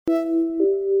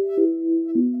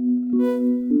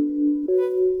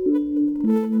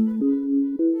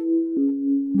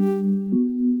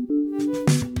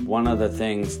of the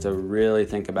things to really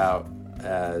think about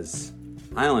as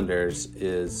islanders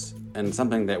is, and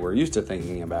something that we're used to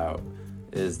thinking about,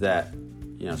 is that,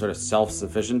 sort of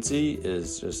self-sufficiency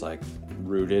is just like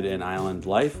rooted in island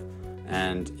life.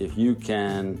 And if you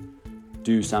can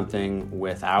do something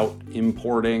without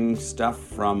importing stuff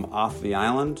from off the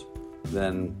island,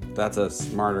 then that's a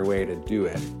smarter way to do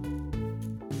it.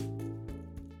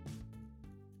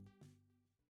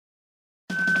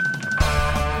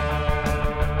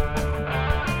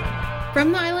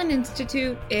 From the Island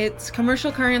Institute, it's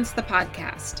Commercial Currents, the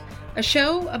podcast, a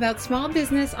show about small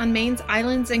business on Maine's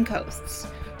islands and coasts,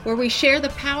 where we share the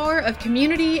power of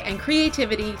community and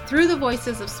creativity through the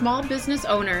voices of small business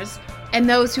owners and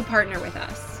those who partner with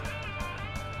us.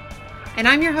 And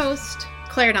I'm your host,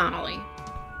 Claire Donnelly.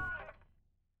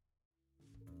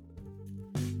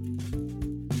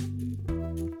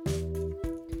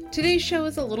 Today's show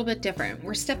is a little bit different.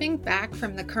 We're stepping back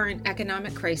from the current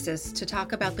economic crisis to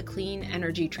talk about the clean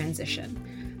energy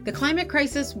transition. The climate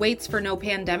crisis waits for no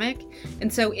pandemic,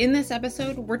 and so in this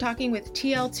episode, we're talking with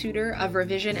TL Tudor of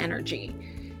Revision Energy.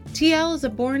 TL is a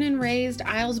born and raised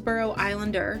Islesboro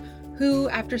Islander who,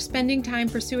 after spending time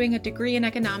pursuing a degree in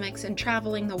economics and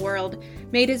traveling the world,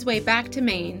 made his way back to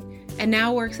Maine and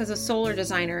now works as a solar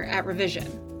designer at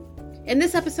Revision. In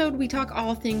this episode, we talk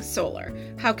all things solar,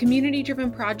 how community-driven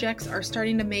projects are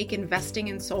starting to make investing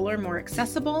in solar more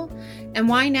accessible, and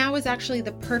why now is actually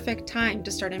the perfect time to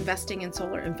start investing in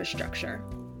solar infrastructure.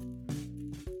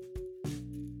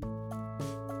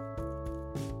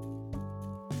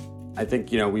 I think,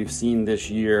 we've seen this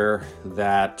year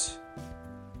that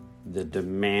the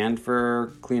demand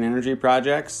for clean energy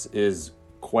projects is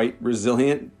quite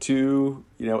resilient to,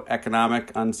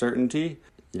 economic uncertainty.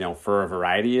 For a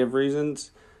variety of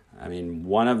reasons. I mean,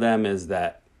 one of them is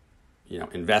that,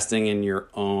 investing in your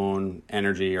own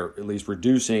energy, or at least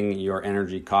reducing your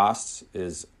energy costs,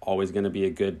 is always going to be a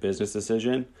good business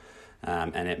decision.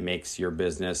 And it makes your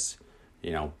business,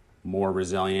 more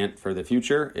resilient for the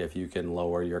future if you can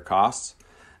lower your costs.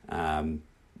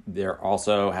 There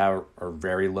also are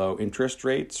very low interest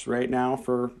rates right now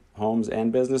for homes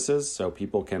and businesses, so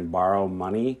people can borrow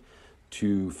money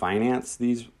to finance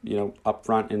these,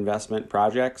 upfront investment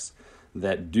projects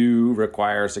that do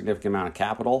require a significant amount of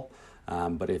capital.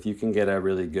 But if you can get a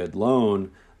really good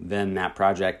loan, then that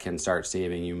project can start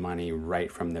saving you money right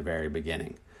from the very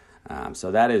beginning.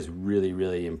 So that is really,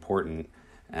 really important,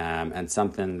 and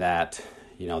something that,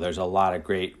 there's a lot of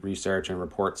great research and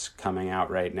reports coming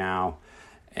out right now.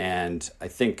 And I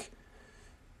think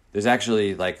there's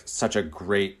actually such a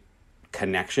great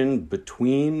connection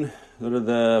between sort of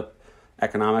the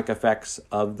economic effects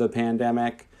of the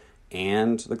pandemic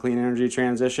and the clean energy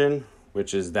transition,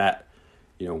 which is that,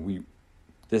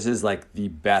 this is the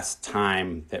best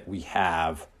time that we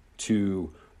have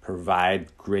to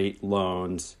provide great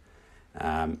loans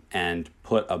and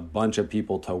put a bunch of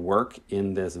people to work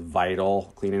in this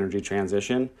vital clean energy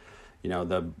transition.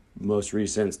 The most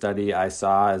recent study I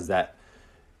saw is that,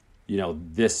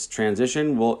 this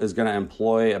transition is going to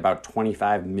employ about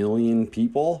 25 million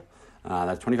people.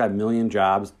 That's 25 million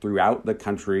jobs throughout the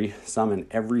country, some in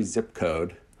every zip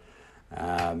code.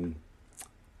 And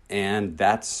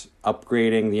that's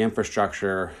upgrading the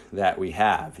infrastructure that we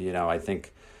have. I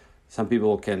think some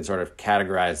people can sort of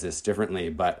categorize this differently,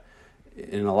 but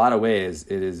in a lot of ways,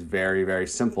 it is very, very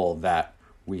simple that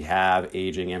we have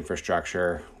aging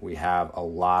infrastructure. We have a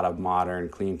lot of modern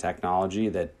clean technology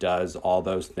that does all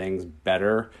those things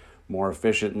better, more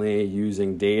efficiently,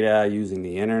 using data, using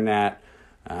the internet.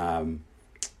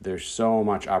 There's so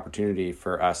much opportunity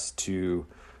for us to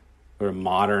sort of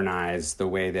modernize the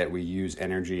way that we use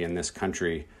energy in this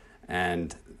country.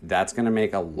 And that's going to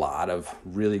make a lot of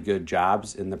really good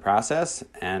jobs in the process.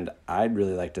 And I'd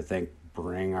really like to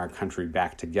bring our country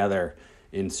back together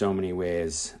in so many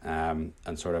ways, and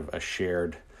sort of a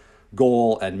shared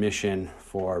goal and mission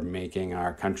for making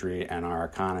our country and our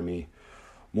economy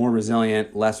more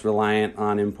resilient, less reliant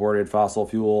on imported fossil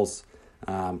fuels,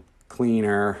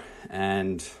 cleaner,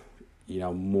 and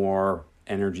more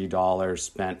energy dollars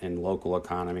spent in local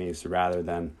economies rather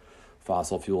than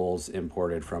fossil fuels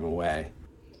imported from away.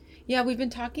 Yeah, we've been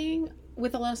talking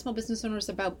with a lot of small business owners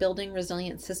about building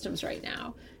resilient systems right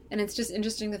now. And it's just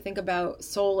interesting to think about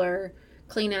solar,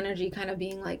 clean energy kind of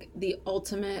being the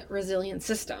ultimate resilient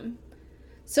system.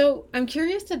 So I'm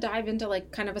curious to dive into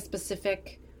kind of a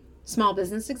specific small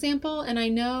business example. And I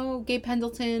know Gabe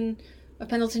Pendleton of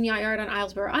Pendleton Yacht Yard on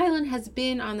Islesboro Island has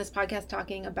been on this podcast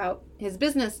talking about his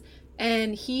business,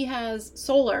 and he has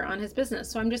solar on his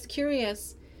business. So I'm just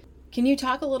curious, can you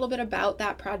talk a little bit about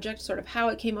that project, sort of how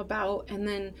it came about, and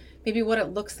then maybe what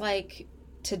it looks like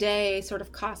today, sort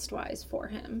of cost-wise for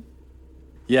him?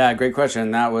 Yeah, great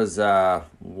question. That was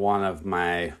one of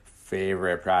my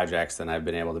favorite projects that I've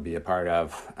been able to be a part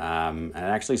of. And it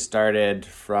actually started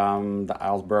from the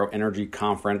Islesboro Energy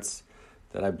Conference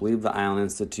that I believe the Island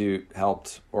Institute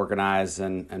helped organize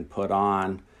and put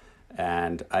on.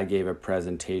 And I gave a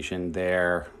presentation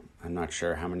there. I'm not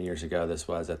sure how many years ago this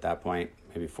was at that point,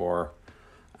 maybe four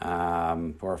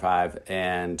or five.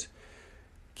 And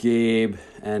Gabe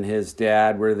and his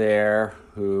dad were there,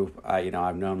 who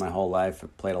I've known my whole life.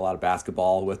 I've played a lot of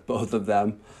basketball with both of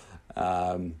them.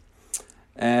 And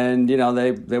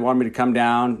they wanted me to come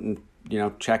down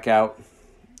and check out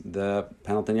the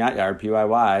Pendleton Yacht Yard,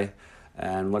 PYY,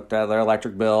 and looked at their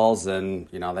electric bills. And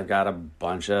they've got a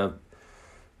bunch of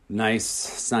nice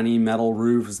sunny metal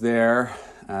roofs there.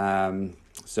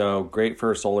 So great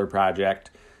for a solar project.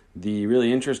 The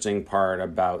really interesting part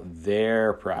about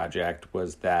their project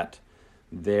was that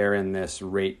they're in this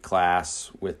rate class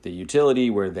with the utility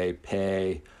where they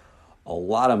pay a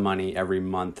lot of money every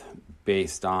month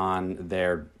based on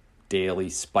their daily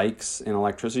spikes in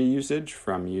electricity usage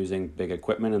from using big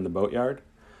equipment in the boatyard.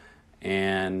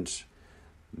 And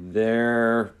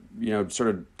their sort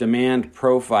of demand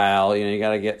profile, you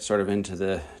got to get sort of into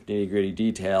the nitty-gritty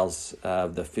details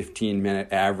of the 15-minute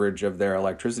average of their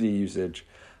electricity usage.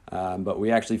 But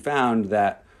we actually found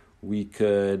that we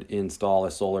could install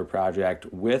a solar project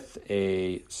with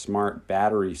a smart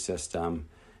battery system,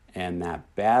 and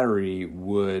that battery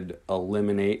would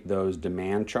eliminate those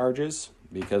demand charges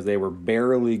because they were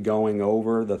barely going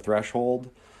over the threshold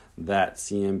that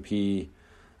CMP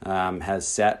has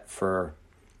set for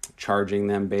charging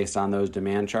them based on those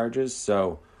demand charges.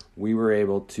 So we were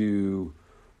able to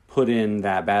put in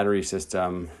that battery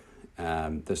system.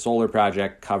 The solar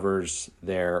project covers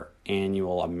their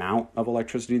annual amount of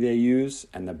electricity they use,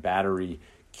 and the battery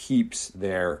keeps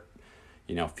their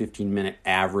 15-minute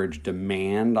average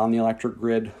demand on the electric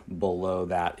grid below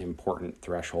that important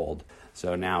threshold.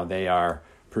 So now they are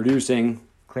producing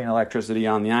clean electricity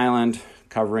on the island,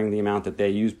 covering the amount that they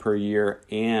use per year,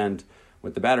 and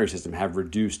with the battery system have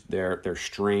reduced their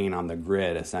strain on the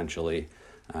grid essentially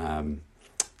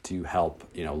to help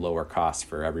lower costs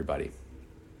for everybody.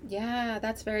 Yeah,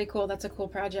 that's very cool. That's a cool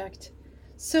project.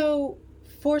 So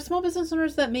for small business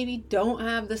owners that maybe don't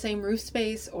have the same roof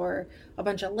space or a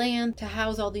bunch of land to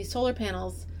house all these solar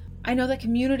panels, I know that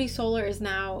community solar is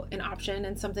now an option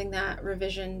and something that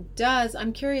Revision does.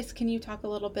 I'm curious, can you talk a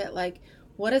little bit like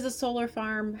what is a solar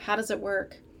farm? How does it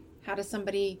work? How does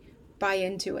somebody buy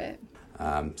into it?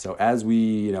 So as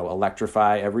we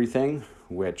electrify everything,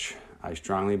 which I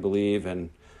strongly believe,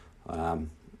 and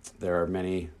there are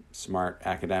many smart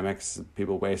academics,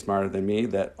 people way smarter than me,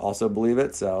 that also believe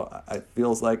it. So it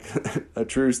feels like a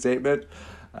true statement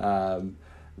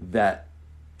that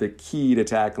the key to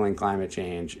tackling climate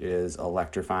change is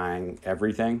electrifying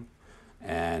everything.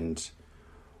 And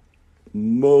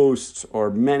most or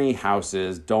many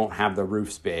houses don't have the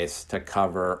roof space to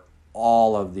cover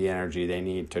all of the energy they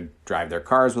need to drive their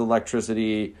cars with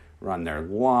electricity, run their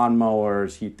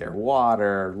lawnmowers, heat their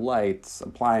water, lights,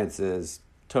 appliances,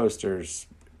 toasters,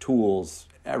 tools,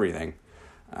 everything.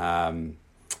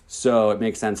 So it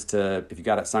makes sense to, if you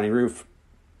got a sunny roof,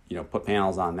 put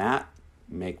panels on that,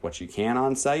 make what you can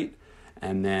on site.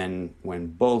 And then when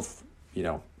both,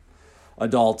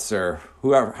 adults or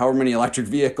however many electric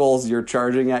vehicles you're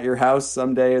charging at your house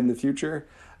someday in the future,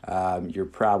 you're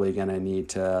probably going to need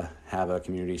to have a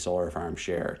community solar farm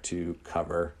share to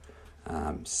cover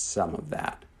some of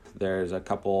that. There's a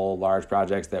couple large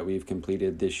projects that we've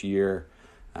completed this year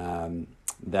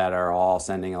that are all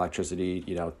sending electricity,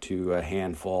 to a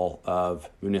handful of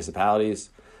municipalities.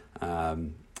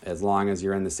 As long as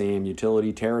you're in the same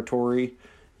utility territory,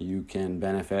 you can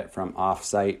benefit from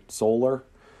off-site solar.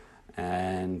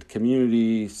 And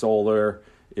community solar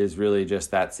is really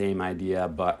just that same idea,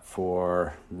 but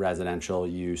for residential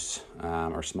use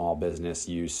or small business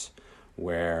use,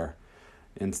 where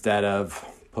instead of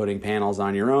putting panels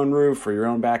on your own roof or your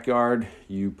own backyard,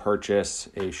 you purchase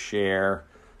a share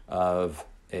of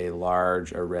a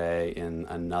large array in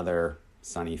another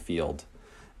sunny field.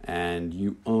 And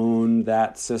you own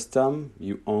that system,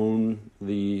 you own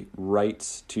the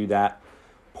rights to that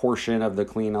portion of the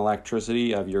clean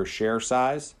electricity of your share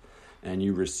size, and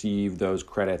you receive those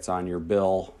credits on your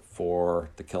bill for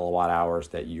the kilowatt hours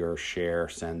that your share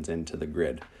sends into the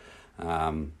grid.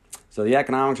 So the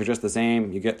economics are just the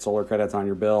same. You get solar credits on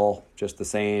your bill just the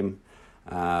same.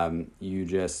 You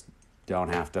just don't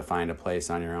have to find a place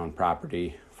on your own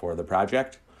property for the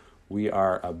project. We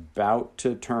are about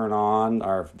to turn on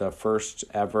the first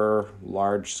ever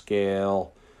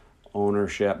large-scale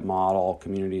ownership model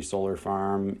community solar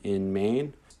farm in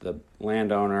Maine. The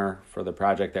landowner for the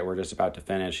project that we're just about to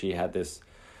finish, he had this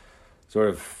sort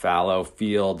of fallow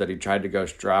field that he tried to go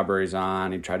strawberries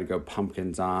on, he tried to go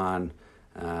pumpkins on,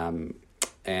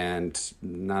 and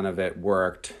none of it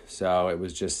worked. So it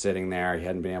was just sitting there. He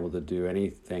hadn't been able to do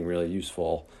anything really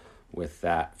useful with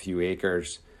that few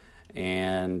acres.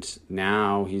 And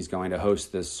now he's going to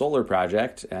host this solar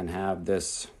project and have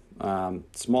this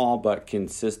small but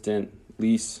consistent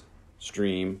lease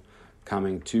stream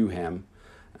coming to him.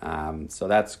 So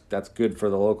that's good for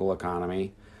the local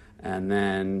economy. And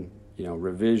then,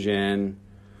 revision,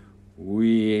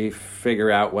 we figure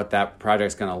out what that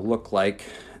project's going to look like,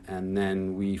 and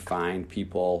then we find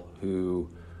people who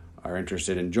are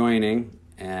interested in joining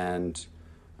and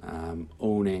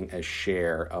owning a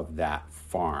share of that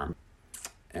farm.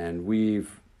 And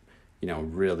we've,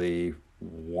 really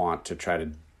want to try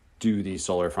to do these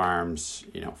solar farms,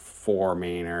 for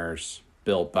Mainers,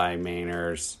 built by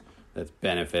Mainers, that's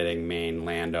benefiting Maine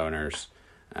landowners.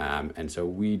 And so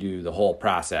we do the whole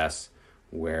process,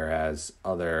 whereas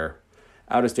other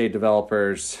out-of-state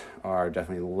developers are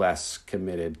definitely less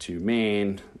committed to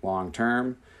Maine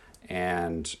long-term.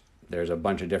 And there's a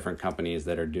bunch of different companies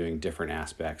that are doing different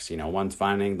aspects. One's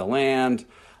finding the land,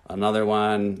 another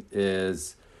one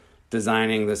is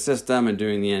designing the system and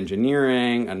doing the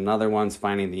engineering, another one's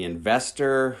finding the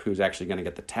investor who's actually going to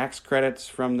get the tax credits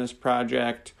from this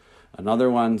project, another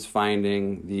one's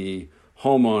finding the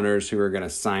homeowners who are going to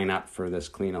sign up for this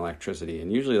clean electricity.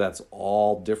 And usually that's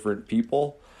all different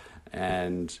people,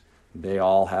 and they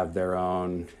all have their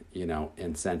own,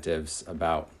 incentives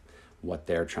about what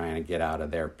they're trying to get out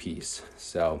of their piece.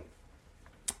 So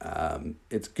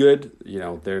it's good.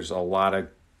 There's a lot of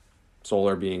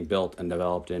solar being built and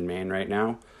developed in Maine right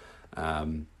now.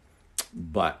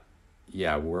 But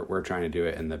yeah, we're trying to do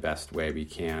it in the best way we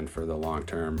can for the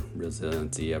long-term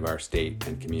resiliency of our state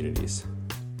and communities.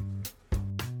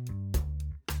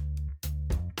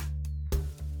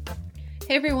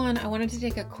 Hey everyone, I wanted to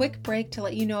take a quick break to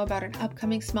let you know about an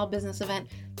upcoming small business event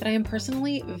that I am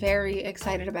personally very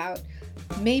excited about.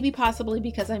 Maybe possibly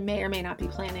because I may or may not be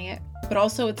planning it, but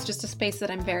also it's just a space that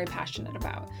I'm very passionate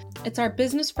about. It's our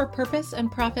Business for Purpose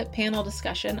and Profit panel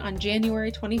discussion on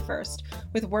January 21st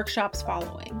with workshops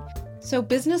following. So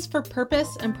Business for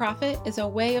Purpose and Profit is a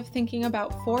way of thinking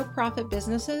about for-profit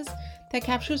businesses that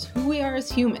captures who we are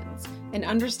as humans, an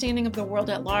understanding of the world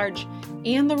at large,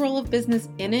 and the role of business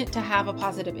in it to have a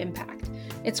positive impact.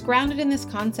 It's grounded in this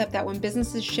concept that when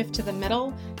businesses shift to the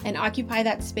middle and occupy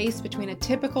that space between a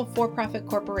typical for-profit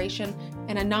corporation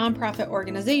and a nonprofit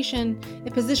organization,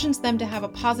 it positions them to have a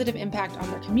positive impact on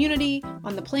their community,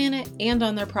 on the planet, and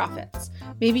on their profits.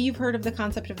 Maybe you've heard of the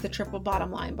concept of the triple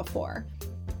bottom line before.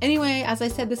 Anyway, as I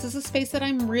said, this is a space that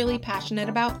I'm really passionate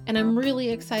about, and I'm really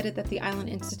excited that the Island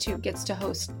Institute gets to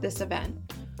host this event.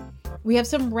 We have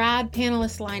some rad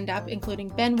panelists lined up, including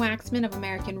Ben Waxman of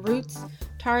American Roots,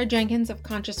 Tara Jenkins of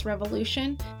Conscious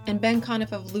Revolution, and Ben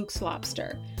Conniff of Luke's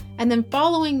Lobster. And then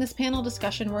following this panel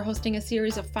discussion, we're hosting a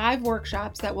series of 5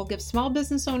 workshops that will give small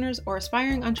business owners or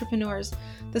aspiring entrepreneurs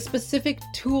the specific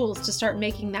tools to start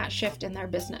making that shift in their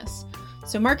business.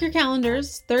 So mark your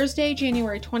calendars. Thursday,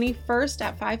 January 21st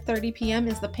at 5:30 p.m.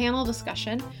 is the panel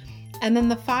discussion, and then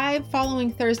the 5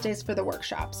 following Thursdays for the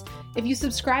workshops. If you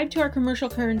subscribe to our Commercial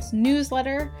Currents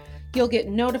newsletter, you'll get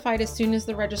notified as soon as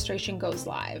the registration goes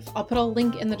live. I'll put a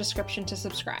link in the description to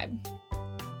subscribe.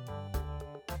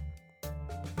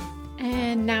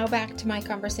 And now back to my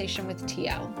conversation with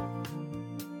TL.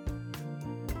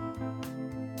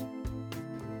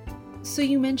 So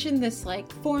you mentioned this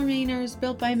for Mainers,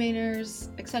 built by Mainers,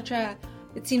 etc.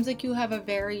 It seems like you have a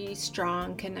very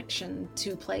strong connection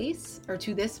to place, or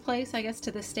to this place, I guess,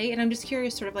 to the state. And I'm just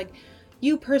curious,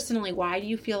 you personally, why do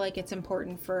you feel like it's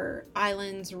important for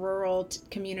islands, rural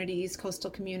communities, coastal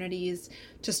communities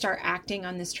to start acting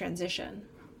on this transition?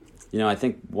 I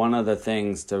think one of the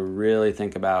things to really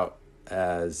think about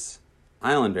as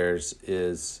islanders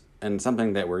is, and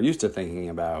something that we're used to thinking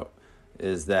about,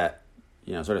 is that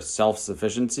sort of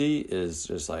self-sufficiency is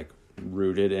just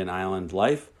rooted in island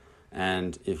life.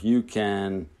 And if you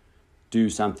can do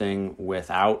something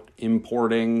without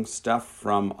importing stuff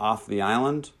from off the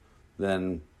island,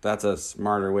 then that's a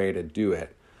smarter way to do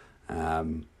it.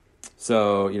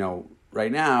 So,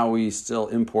 right now we still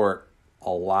import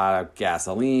a lot of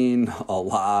gasoline, a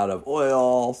lot of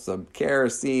oil, some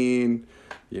kerosene,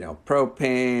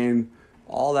 propane.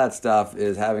 All that stuff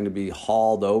is having to be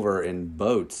hauled over in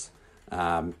boats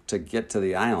to get to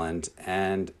the island,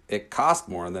 and it costs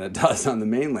more than it does on the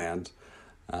mainland.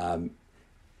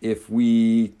 If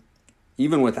we,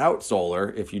 even without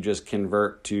solar, if you just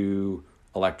convert to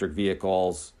electric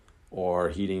vehicles or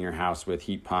heating your house with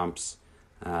heat pumps,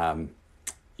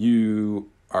 you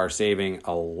are saving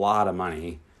a lot of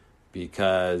money,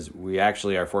 because we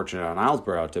actually are fortunate on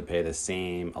Islesboro to pay the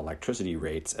same electricity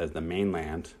rates as the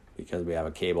mainland, because we have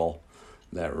a cable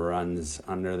that runs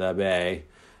under the bay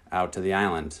out to the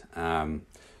island.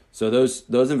 So those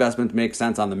investments make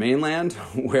sense on the mainland,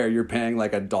 where you're paying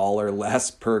like $1 less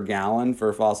per gallon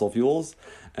for fossil fuels.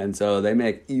 And so they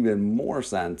make even more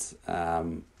sense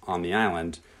on the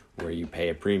island, where you pay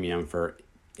a premium for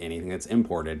anything that's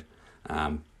imported.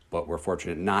 But we're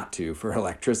fortunate not to for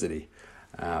electricity.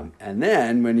 And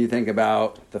then when you think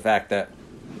about the fact that,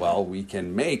 well, we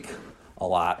can make a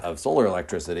lot of solar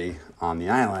electricity on the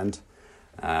island,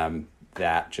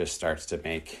 that just starts to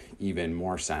make even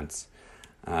more sense.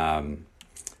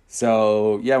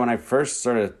 So yeah, when I first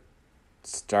started,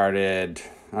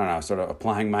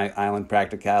 applying my island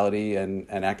practicality and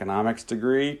economics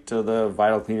degree to the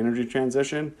vital clean energy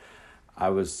transition, I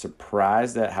was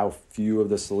surprised at how few of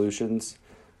the solutions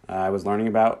I was learning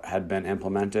about had been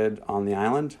implemented on the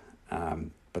island.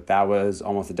 But that was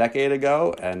almost a decade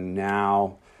ago, and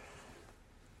now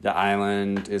the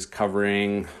island is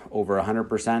covering over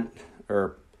 100%,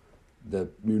 or the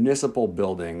municipal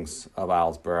buildings of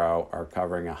Islesboro are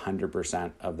covering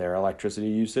 100% of their electricity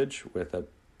usage, with a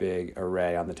big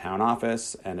array on the town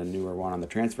office and a newer one on the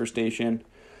transfer station.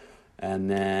 And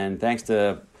then thanks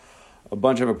to a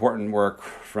bunch of important work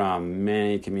from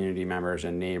many community members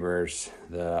and neighbors,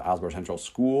 the Islesboro Central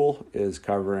School is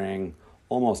covering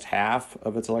almost half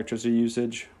of its electricity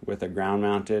usage with a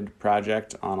ground-mounted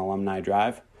project on Alumni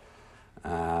Drive.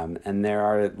 And there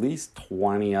are at least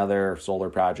 20 other solar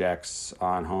projects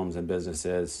on homes and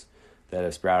businesses that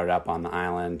have sprouted up on the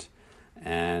island.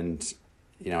 And,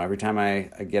 every time I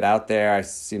get out there, it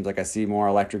seems like I see more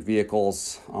electric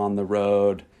vehicles on the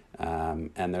road.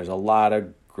 And there's a lot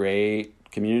of great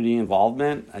community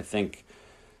involvement. I think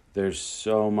there's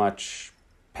so much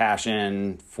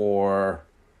passion for,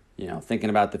 thinking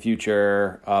about the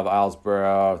future of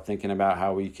Islesboro, thinking about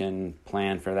how we can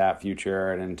plan for that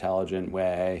future in an intelligent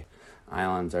way.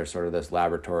 Islands are sort of this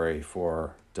laboratory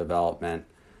for development,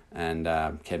 and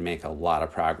can make a lot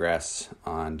of progress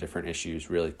on different issues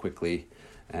really quickly.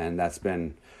 And that's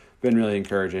been really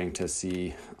encouraging to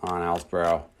see on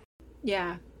Islesboro.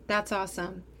 Yeah, that's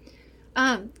awesome.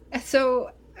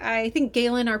 So I think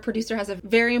Galen, our producer, has a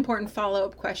very important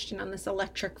follow-up question on this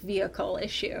electric vehicle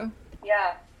issue.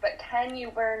 Yeah, but can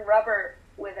you burn rubber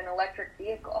with an electric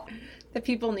vehicle? The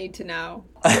people need to know.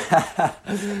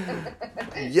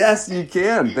 Yes, you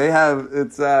can.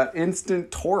 It's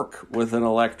instant torque with an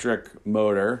electric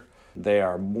motor. They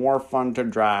are more fun to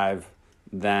drive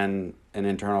than an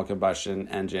internal combustion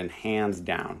engine, hands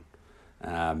down.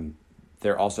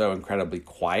 They're also incredibly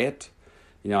quiet.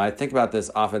 I think about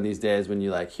this often these days when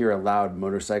you hear a loud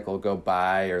motorcycle go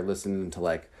by, or listen to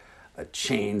a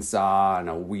chainsaw and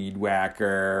a weed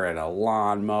whacker and a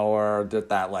lawnmower,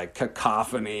 that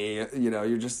cacophony,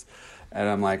 and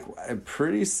I'm like,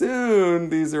 pretty soon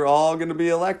these are all going to be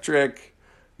electric,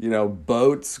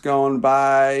 boats going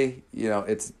by,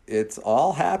 it's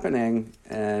all happening,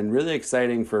 and really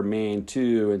exciting for Maine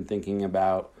too, and thinking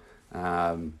about,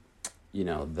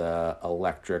 the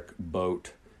electric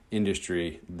boat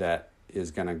industry that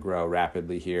is going to grow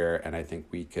rapidly here. And I think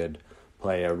we could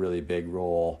play a really big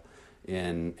role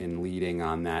in leading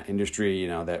on that industry,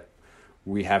 that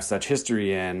we have such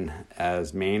history in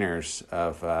as Mainers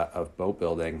of boat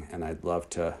building. And I'd love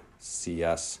to see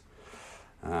us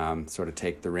sort of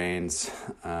take the reins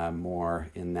more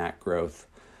in that growth.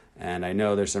 And I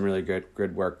know there's some really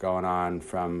good work going on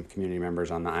from community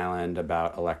members on the island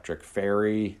about electric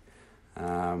ferry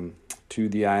to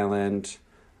the island.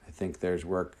 I think there's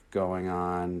work going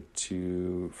on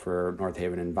for North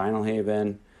Haven and Vinyl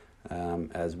Haven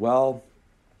as well.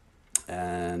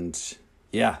 And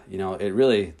yeah,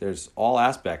 there's all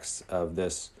aspects of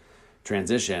this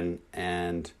transition.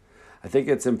 And I think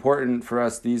it's important for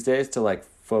us these days to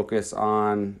focus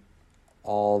on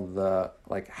all the,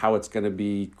 how it's going to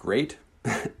be great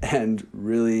and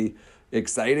really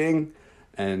exciting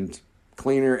and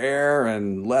cleaner air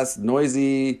and less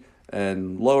noisy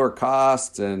and lower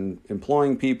costs and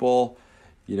employing people.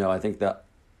 I think that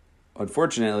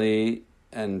unfortunately,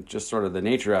 and just sort of the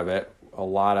nature of it, a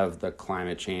lot of the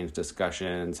climate change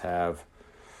discussions the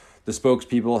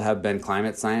spokespeople have been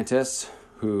climate scientists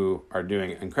who are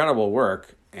doing incredible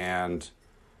work and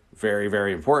very,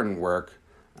 very important work.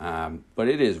 But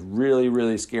it is really,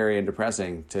 really scary and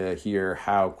depressing to hear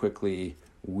how quickly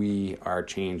we are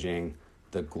changing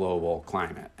the global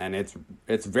climate. And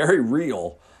it's very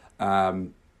real.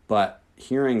 But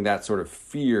hearing that sort of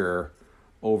fear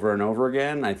over and over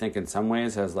again, I think in some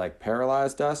ways has like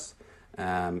paralyzed us.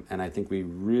 And I think we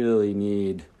really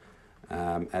need,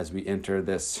 as we enter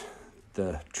the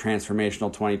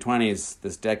transformational 2020s,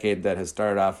 this decade that has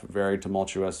started off very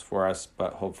tumultuous for us,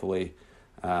 but hopefully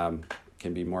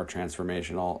can be more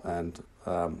transformational and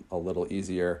a little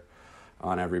easier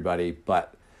on everybody.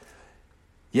 But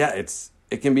yeah,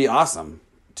 it can be awesome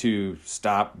to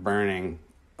stop burning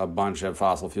a bunch of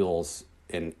fossil fuels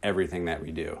in everything that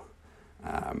we do.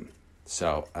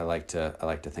 So I like to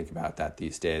think about that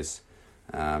these days,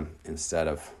 instead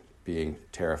of being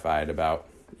terrified about,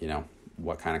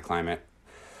 what kind of climate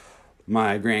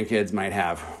my grandkids might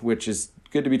have, which is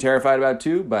good to be terrified about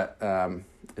too, but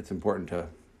it's important to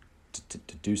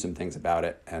do some things about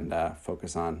it and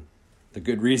focus on the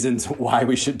good reasons why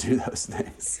we should do those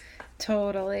things.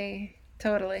 Totally.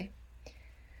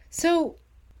 So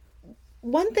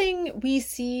one thing we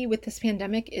see with this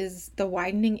pandemic is the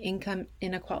widening income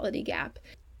inequality gap.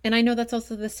 And I know that's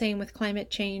also the same with climate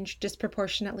change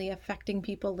disproportionately affecting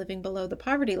people living below the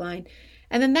poverty line.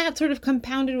 And then that sort of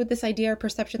compounded with this idea or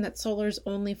perception that solar is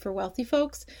only for wealthy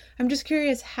folks. I'm just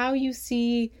curious how you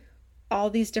see all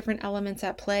these different elements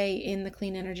at play in the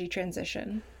clean energy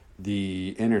transition.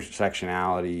 The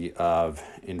intersectionality of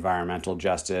environmental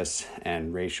justice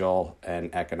and racial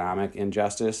and economic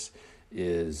injustice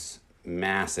is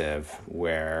massive,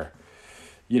 where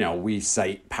we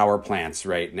cite power plants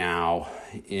right now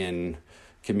in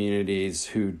communities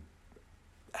who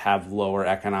have lower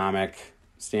economic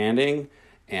standing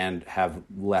and have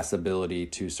less ability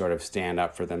to sort of stand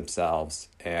up for themselves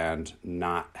and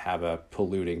not have a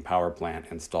polluting power plant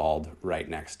installed right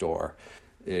next door.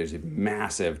 There's a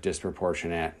massive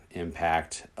disproportionate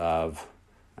impact of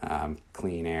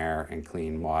clean air and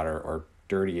clean water, or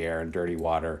dirty air and dirty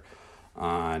water,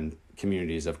 on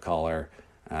communities of color.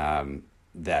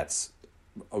 That's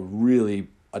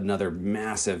another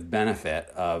massive benefit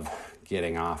of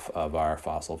getting off of our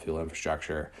fossil fuel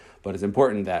infrastructure. But it's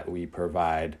important that we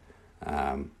provide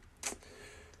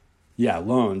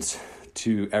loans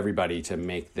to everybody to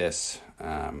make these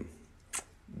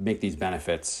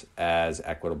benefits as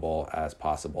equitable as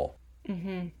possible.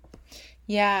 Mm-hmm.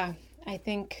 Yeah, I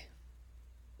think,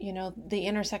 the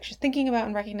intersection, thinking about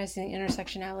and recognizing the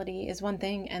intersectionality is one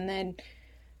thing, and then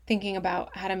thinking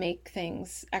about how to make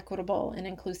things equitable and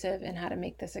inclusive and how to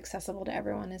make this accessible to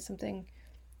everyone is something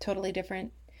totally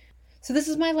different. So this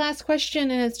is my last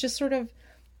question, and it's just sort of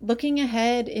looking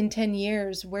ahead in 10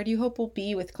 years, where do you hope we'll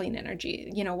be with clean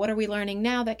energy? What are we learning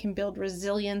now that can build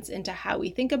resilience into how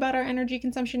we think about our energy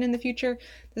consumption in the future?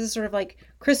 This is sort of like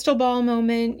crystal ball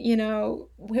moment,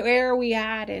 where are we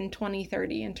at in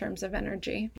 2030 in terms of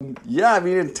energy? Yeah,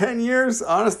 in 10 years,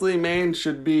 honestly, Maine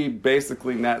should be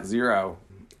basically net zero.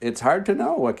 It's hard to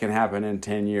know what can happen in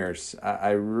 10 years.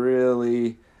 I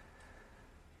really,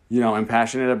 I'm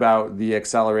passionate about the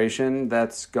acceleration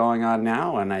that's going on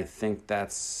now, and I think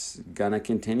that's going to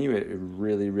continue. It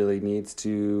really, really needs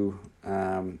to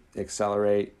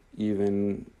accelerate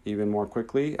even more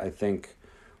quickly. I think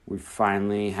we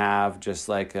finally have just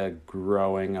like a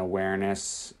growing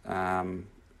awareness and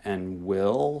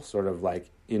will, sort of like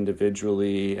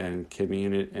individually and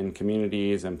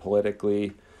communities and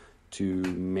politically, to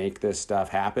make this stuff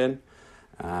happen.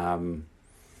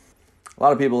 A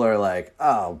lot of people are like,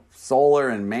 oh, solar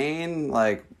in Maine?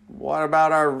 Like, what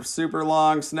about our super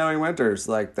long snowy winters?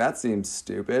 Like, that seems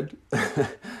stupid.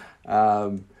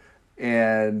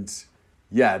 And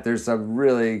yeah, there's some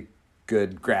really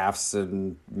good graphs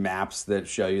and maps that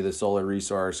show you the solar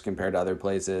resource compared to other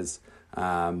places.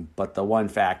 But the one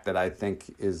fact that I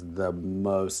think is the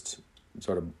most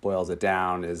sort of boils it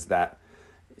down is that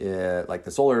like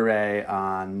the solar array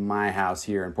on my house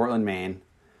here in Portland, Maine,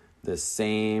 the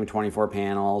same 24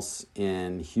 panels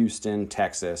in Houston,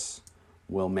 Texas,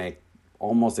 will make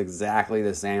almost exactly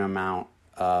the same amount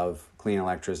of clean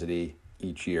electricity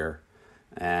each year.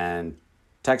 And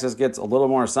Texas gets a little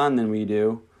more sun than we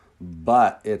do,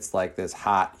 but it's like this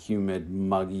hot, humid,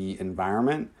 muggy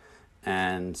environment.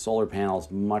 And solar panels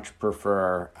much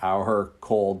prefer our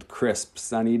cold, crisp,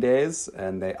 sunny days,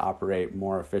 and they operate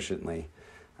more efficiently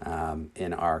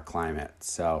in our climate.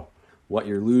 So what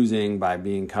you're losing by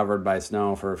being covered by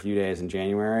snow for a few days in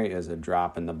January is a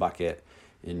drop in the bucket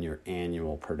in your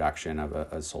annual production of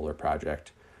a solar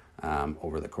project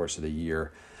over the course of the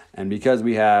year. And because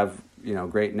we have,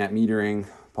 great net metering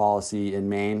policy in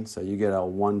Maine, so you get a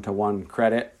 1-to-1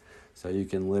 credit, so you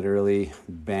can literally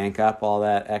bank up all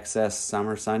that excess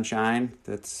summer sunshine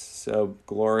that's so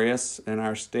glorious in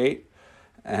our state.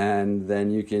 and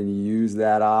then you can use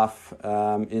that off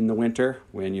in the winter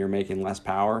when you're making less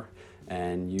power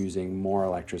and using more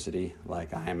electricity,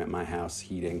 like I am at my house,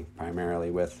 heating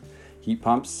primarily with heat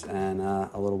pumps and a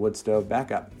little wood stove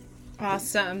backup.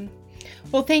 Awesome.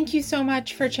 Well, thank you so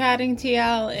much for chatting,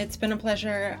 TL. It's been a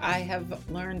pleasure. I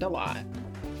have learned a lot.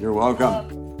 You're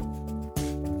welcome.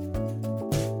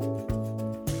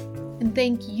 And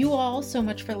thank you all so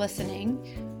much for listening.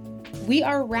 We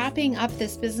are wrapping up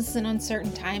this Business in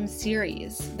Uncertain Times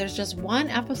series. There's just one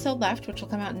episode left, which will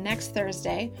come out next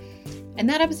Thursday. And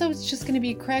that episode is just going to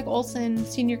be Craig Olson,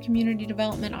 Senior Community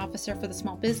Development Officer for the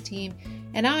Small Biz team,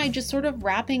 and I just sort of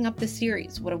wrapping up the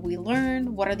series. What have we learned?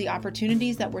 What are the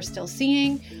opportunities that we're still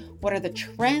seeing? What are the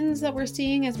trends that we're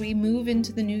seeing as we move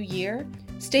into the new year?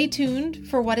 Stay tuned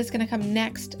for what is going to come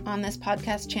next on this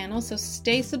podcast channel. So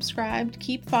stay subscribed,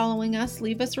 keep following us,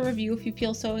 leave us a review if you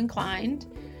feel so inclined.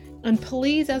 And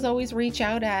please, as always, reach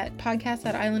out at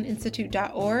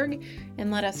podcast@islandinstitute.org and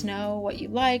let us know what you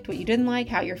liked, what you didn't like,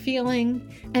 how you're feeling.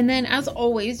 And then, as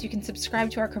always, you can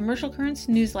subscribe to our Commercial Currents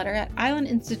newsletter at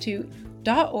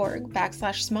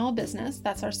islandinstitute.org/small business.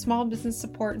 That's our small business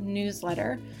support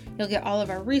newsletter. You'll get all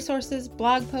of our resources,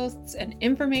 blog posts, and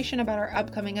information about our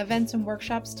upcoming events and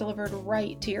workshops delivered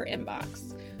right to your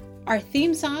inbox. Our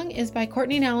theme song is by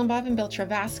Courtney Nallenbov and Bill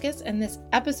Travaskis, and this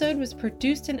episode was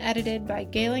produced and edited by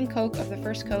Galen Koch of the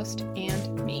First Coast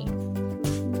and me.